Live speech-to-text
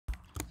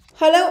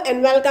Hello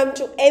and welcome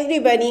to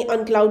everybody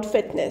on Cloud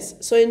Fitness.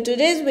 So in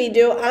today's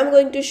video, I'm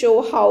going to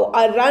show how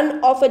a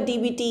run of a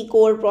DBT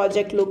core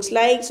project looks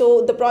like.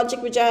 So the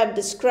project which I have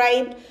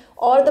described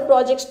or the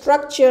project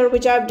structure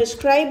which I have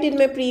described in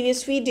my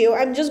previous video,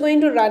 I'm just going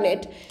to run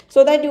it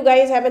so that you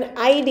guys have an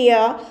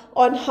idea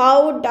on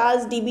how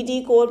does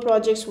DBT core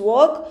projects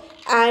work.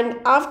 And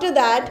after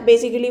that,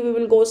 basically we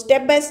will go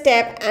step by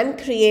step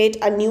and create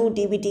a new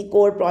DBT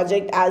core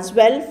project as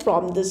well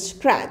from the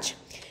scratch.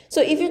 So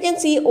if you can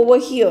see over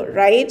here,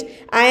 right,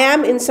 I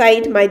am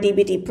inside my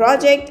DBT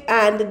project,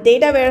 and the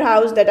data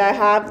warehouse that I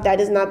have, that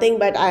is nothing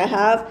but I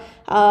have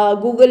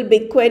Google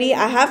BigQuery.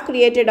 I have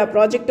created a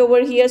project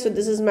over here. So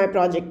this is my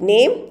project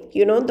name,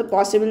 the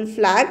possible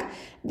flag.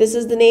 This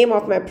is the name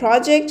of my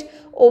project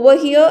over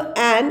here,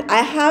 and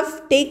I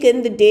have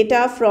taken the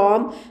data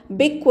from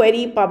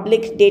BigQuery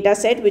public data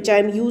set which I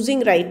am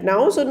using right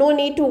now. So no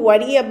need to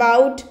worry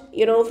about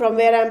from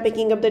where I'm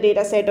picking up the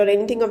data set or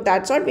anything of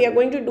that sort. We are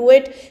going to do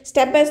it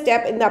step by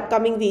step in the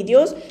upcoming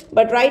videos,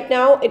 but right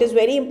now it is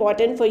very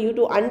important for you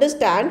to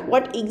understand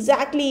what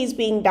exactly is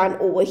being done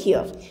over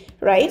here,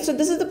 right? So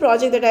this is the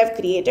project that I've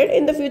created.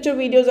 In the future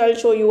videos, I'll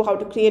show you how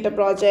to create a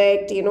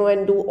project,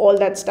 and do all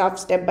that stuff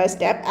step by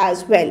step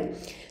as well.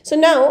 So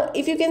now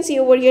if you can see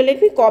over here,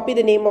 let me copy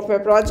the name of my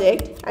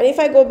project, and if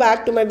I go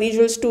back to my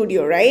Visual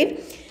Studio, right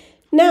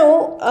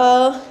now,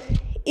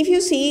 if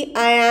you see,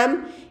 I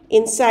am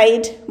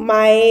inside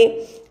my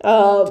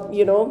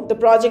the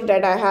project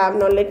that I have.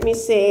 Now let me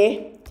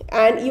say,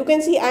 and you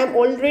can see I'm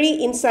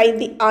already inside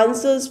the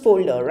answers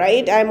folder,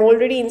 right? I'm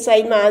already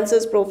inside my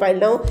answers profile.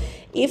 Now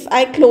if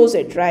I close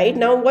it, right,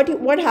 now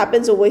what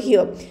happens over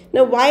here?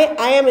 Now why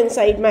I am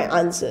inside my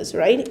answers,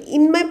 right?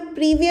 In my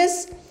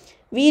previous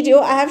video,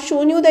 I have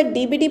shown you that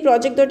dbt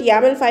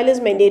project.yaml file is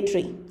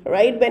mandatory,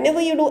 right?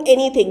 Whenever you do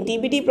anything,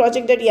 dbt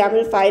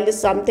project.yaml file is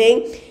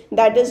something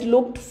that is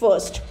looked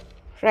first,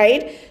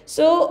 right?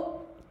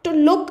 So to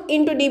look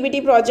into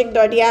dbt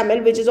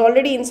project.yaml, which is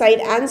already inside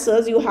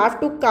answers, you have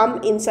to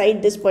come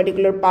inside this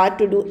particular part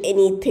to do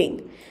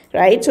anything,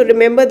 right? So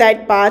remember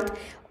that path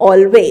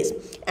always.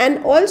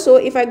 And also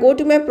if I go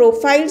to my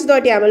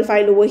profiles.yaml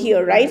file over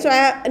here, right? So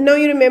now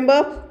you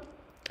remember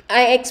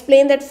I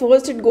explained that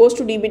first it goes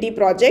to DBT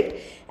project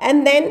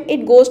and then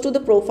it goes to the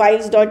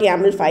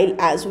profiles.yaml file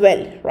as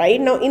well, right?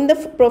 Now in the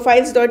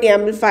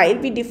profiles.yaml file,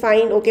 we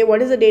define, okay,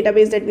 what is the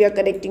database that we are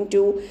connecting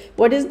to?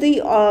 What is the,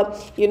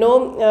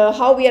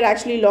 how we are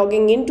actually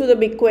logging into the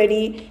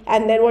BigQuery,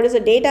 and then what is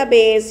the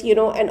database,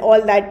 and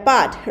all that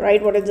part,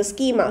 right? What is the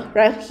schema,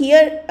 right?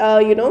 Here,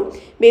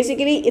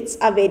 basically it's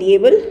a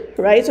variable,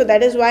 right? So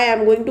that is why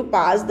I'm going to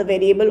pass the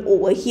variable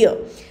over here.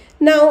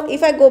 Now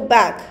if I go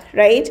back,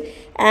 right,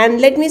 and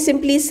let me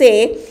simply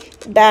say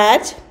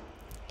that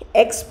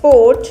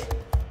export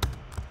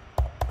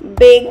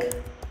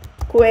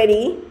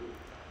BigQuery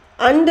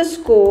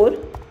underscore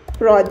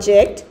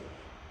project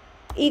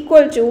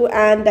equal to,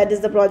 and that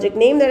is the project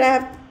name that I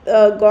have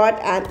got,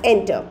 and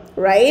enter,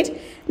 right?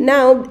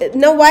 Now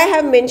why I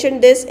have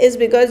mentioned this is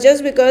because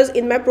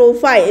in my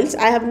profiles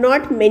I have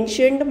not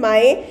mentioned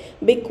my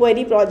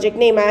BigQuery project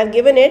name. I have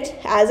given it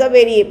as a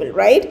variable,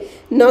 right?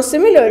 Now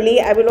similarly,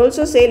 I will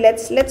also say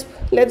let's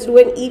do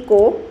an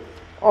echo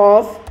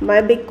of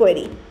my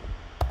BigQuery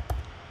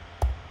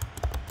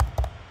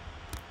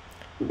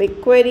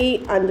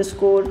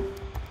underscore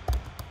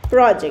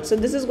project. So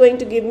this is going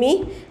to give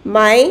me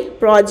my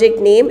project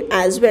name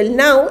as well.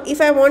 Now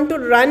if I want to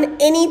run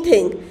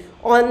anything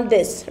on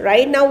this,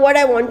 right, now what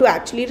I want to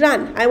actually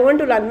run, I want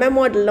to run my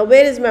model. Now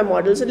where is my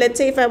model? So let's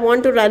say if I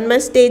want to run my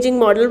staging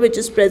model, which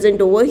is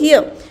present over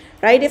here,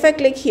 right? If I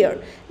click here,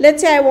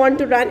 let's say I want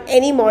to run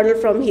any model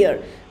from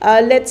here.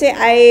 Let's say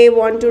I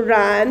want to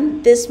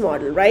run this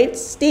model, right?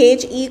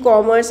 Stage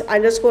e-commerce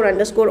underscore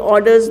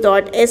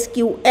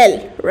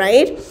orders.sql,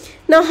 right?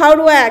 Now how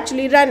do I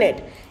actually run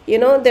it?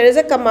 There is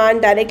a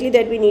command directly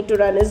that we need to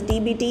run is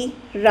dbt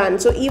run.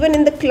 So even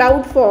in the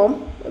cloud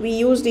form, we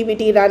use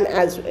dbt run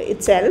as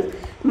itself.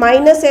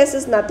 -s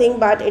is nothing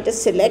but it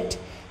is select,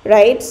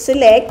 right?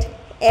 Select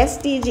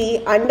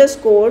stg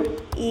underscore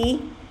e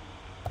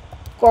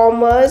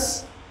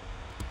commerce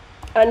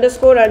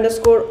underscore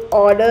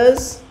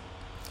orders,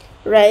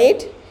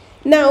 right?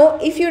 Now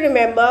if you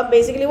remember,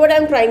 basically what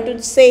I'm trying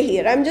to say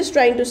here, I'm just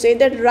trying to say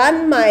that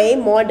run my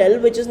model,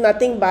 which is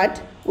nothing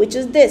but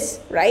this,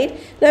 right?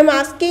 Now I'm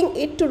asking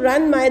it to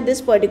run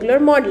this particular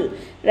model,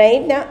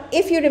 right? Now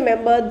if you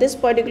remember this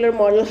particular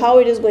model, how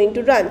it is going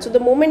to run. So the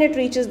moment it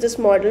reaches this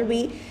model,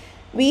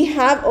 we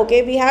have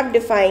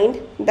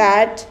defined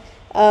that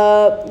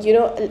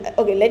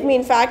okay, let me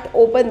in fact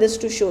open this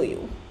to show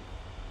you,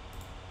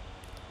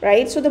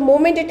 right? So the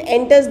moment it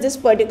enters this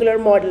particular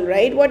model,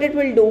 right, what it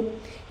will do,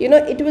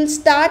 it will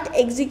start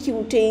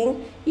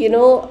executing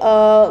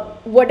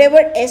whatever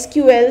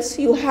SQLs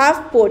you have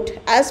put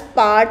as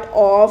part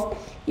of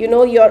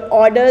your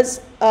orders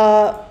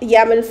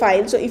YAML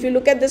file. So if you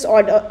look at this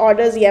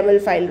orders YAML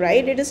file,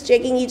 right, it is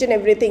checking each and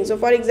everything. So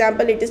for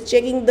example, it is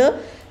checking the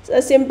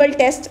simple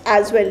tests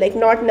as well, like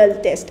not null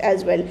test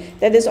as well,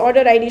 that this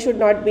order ID should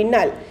not be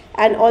null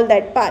and all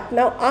that part.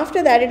 Now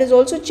after that, it is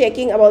also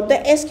checking about the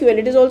SQL.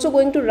 It is also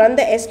going to run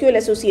the SQL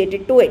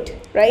associated to it,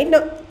 right?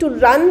 Now to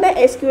run the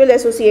SQL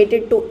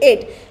associated to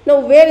it, now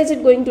where is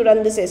it going to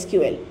run this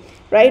SQL,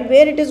 right?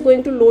 Where it is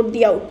going to load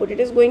the output? It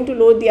is going to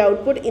load the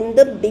output in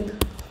the big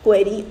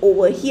query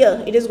over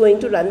here. It is going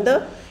to load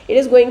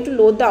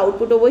the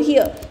output over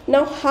here.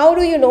 Now how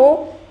do you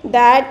know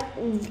that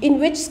in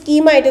which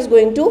schema it is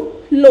going to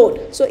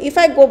load? So if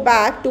I go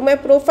back to my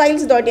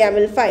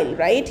profiles.yaml file,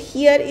 right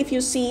here, if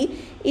you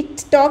see,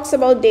 it talks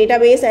about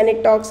database and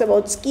it talks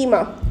about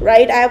schema,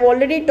 right? I have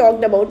already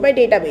talked about my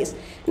database.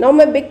 Now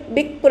my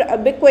big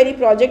query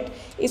project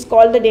is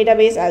called the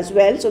database as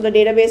well. So the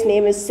database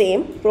name is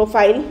same,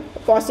 profile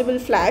possible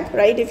flag,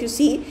 right? If you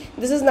see,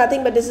 this is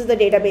nothing but this is the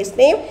database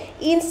name.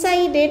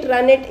 Inside it,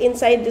 run it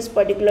inside this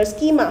particular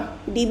schema,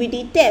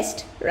 DBT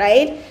test,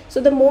 right?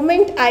 So the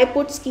moment I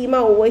put schema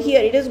over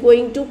here, it is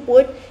going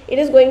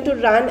to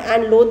run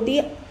and load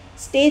the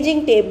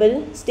staging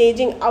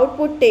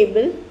output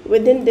table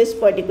within this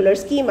particular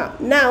schema.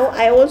 Now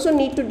I also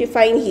need to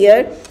define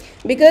here,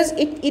 because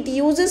it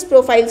uses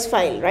profiles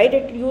file, right?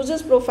 It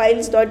uses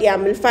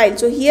profiles.yaml file.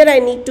 So here I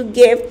need to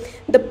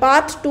give the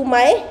path to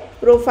my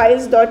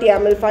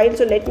profiles.yaml file.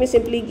 So let me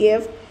simply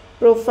give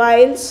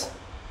profiles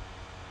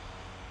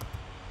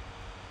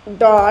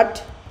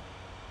dot,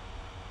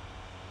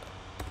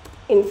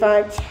 in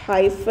fact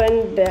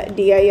hyphen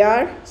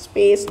dir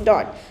space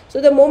dot. So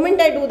the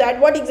moment I do that,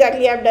 what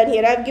exactly I have done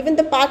here, I have given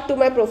the path to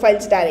my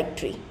profiles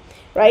directory.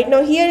 Right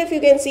now here, if you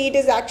can see, it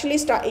has actually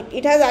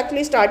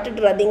started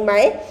running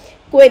my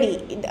query.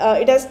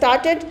 It has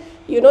started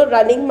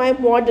running my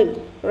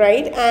model,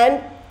 right?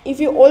 And if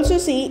you also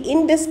see,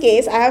 in this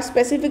case I have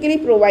specifically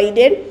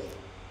provided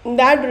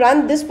that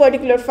run this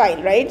particular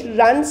file, right?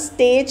 Run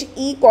stage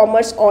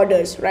e-commerce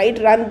orders, right?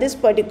 Run this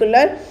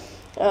particular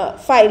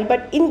file.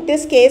 But in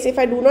this case, if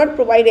I do not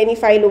provide any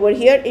file over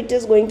here, it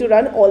is going to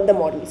run all the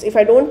models. If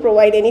I don't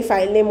provide any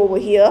file name over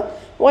here,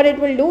 what it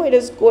will do, it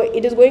is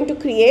going to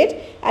create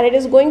and it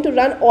is going to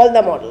run all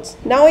the models.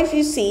 Now if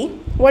you see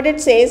what it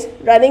says,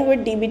 running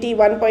with DBT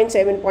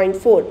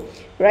 1.7.4,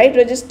 right?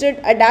 Registered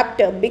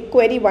adapter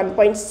BigQuery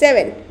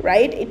 1.7,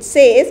 right? It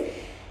says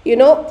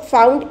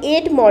found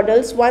 8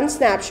 models, 1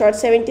 snapshot,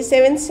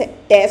 77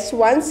 tests,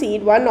 1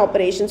 seed, 1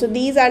 operation. So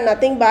these are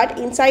nothing but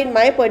inside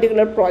my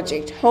particular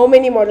project, how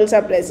many models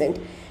are present,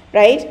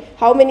 right?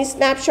 How many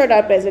snapshots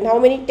are present, how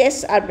many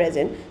tests are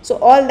present. So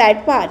all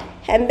that part,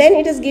 and then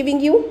it is giving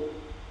you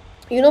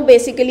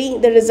basically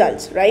the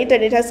results, right?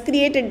 That it has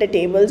created the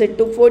tables. It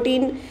took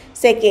 14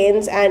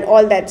 seconds and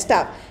all that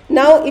stuff.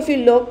 Now if you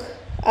look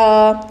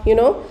to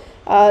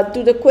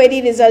the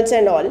query results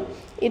and all,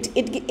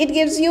 it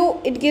gives you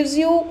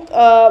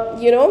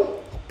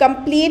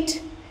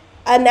complete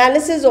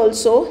analysis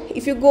also.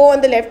 If you go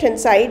on the left hand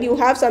side, you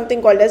have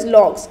something called as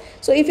logs.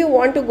 So if you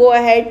want to go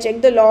ahead,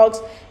 check the logs,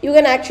 you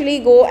can actually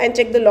go and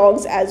check the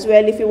logs as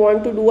well if you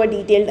want to do a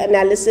detailed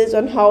analysis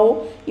on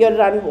how your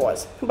run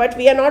was. But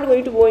we are not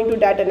going to go into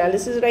that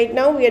analysis right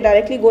now. We are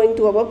directly going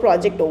to our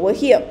project over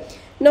here.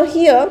 Now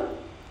here,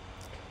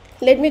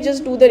 let me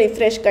just do the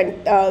refresh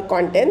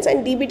contents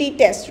and DBT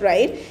test,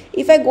 right?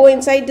 If I go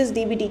inside this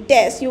DBT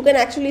test, you can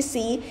actually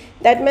see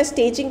that my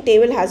staging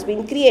table has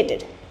been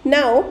created.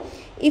 Now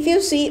if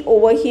you see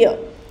over here,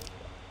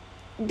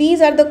 these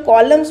are the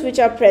columns which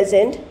are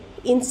present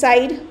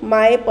inside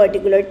my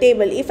particular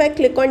table. If I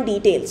click on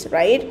details,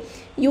 right,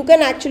 you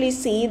can actually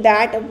see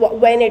that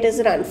when it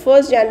is run,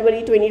 1st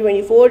January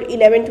 2024,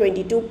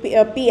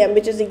 11:22 p.m,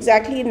 which is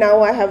exactly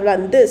now I have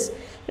run this,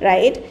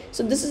 right?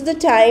 So this is the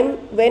time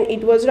when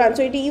it was run.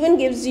 So it even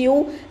gives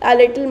you a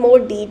little more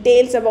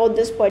details about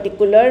this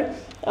particular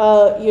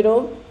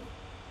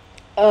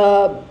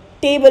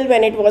table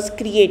when it was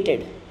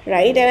created,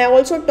 right? And I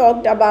also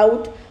talked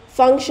about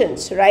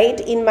functions,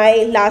 right, in my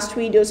last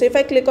video. So if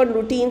I click on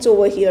routines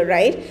over here,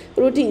 right,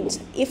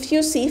 routines, if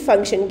you see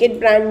function get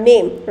brand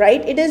name,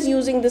 right, it is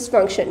using this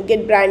function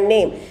get brand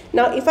name.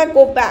 Now if I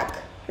go back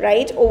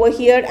right over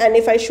here and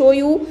if I show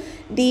you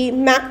the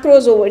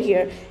macros over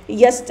here,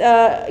 yes,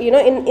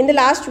 in the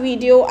last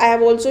video I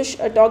have also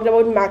talked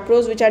about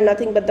macros, which are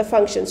nothing but the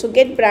function. So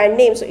get brand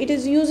name, so it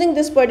is using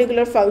this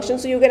particular function.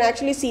 So you can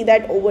actually see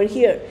that over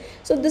here.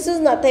 So this is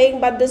nothing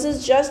but this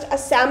is just a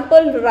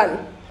sample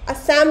run, a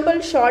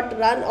sample short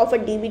run of a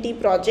DBT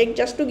project,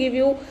 just to give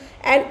you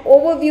an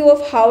overview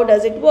of how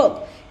does it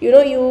work. You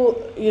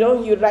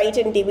write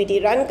in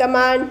DBT run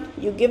command,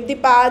 you give the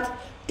path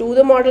to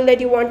the model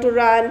that you want to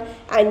run,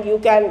 and you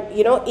can,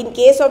 in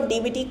case of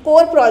DBT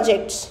core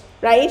projects,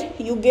 right,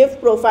 you give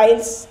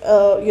profiles,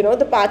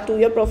 the path to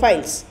your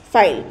profiles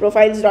file,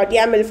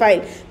 profiles.yaml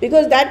file,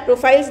 because that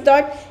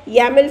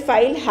profiles.yaml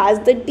file has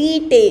the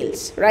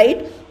details,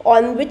 right,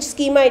 on which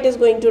schema it is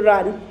going to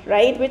run,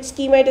 right, which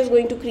schema it is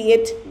going to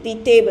create the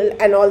table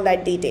and all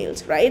that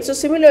details, right. So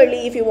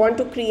similarly, if you want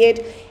to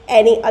create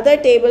any other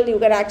table, you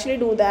can actually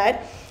do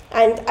that.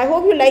 And I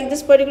hope you like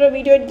this particular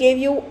video. It gave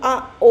you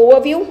an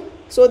overview.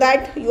 so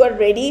that you are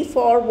ready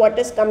for what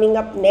is coming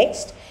up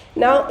next.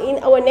 Now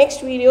in our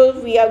next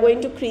video, we are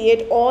going to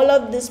create all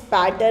of this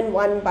pattern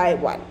one by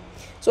one.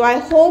 So I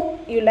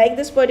hope you like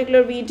this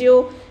particular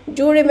video.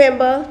 Do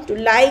remember to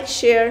like,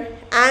 share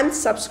and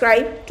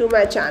subscribe to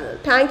my channel.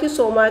 Thank you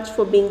so much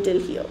for being till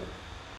here.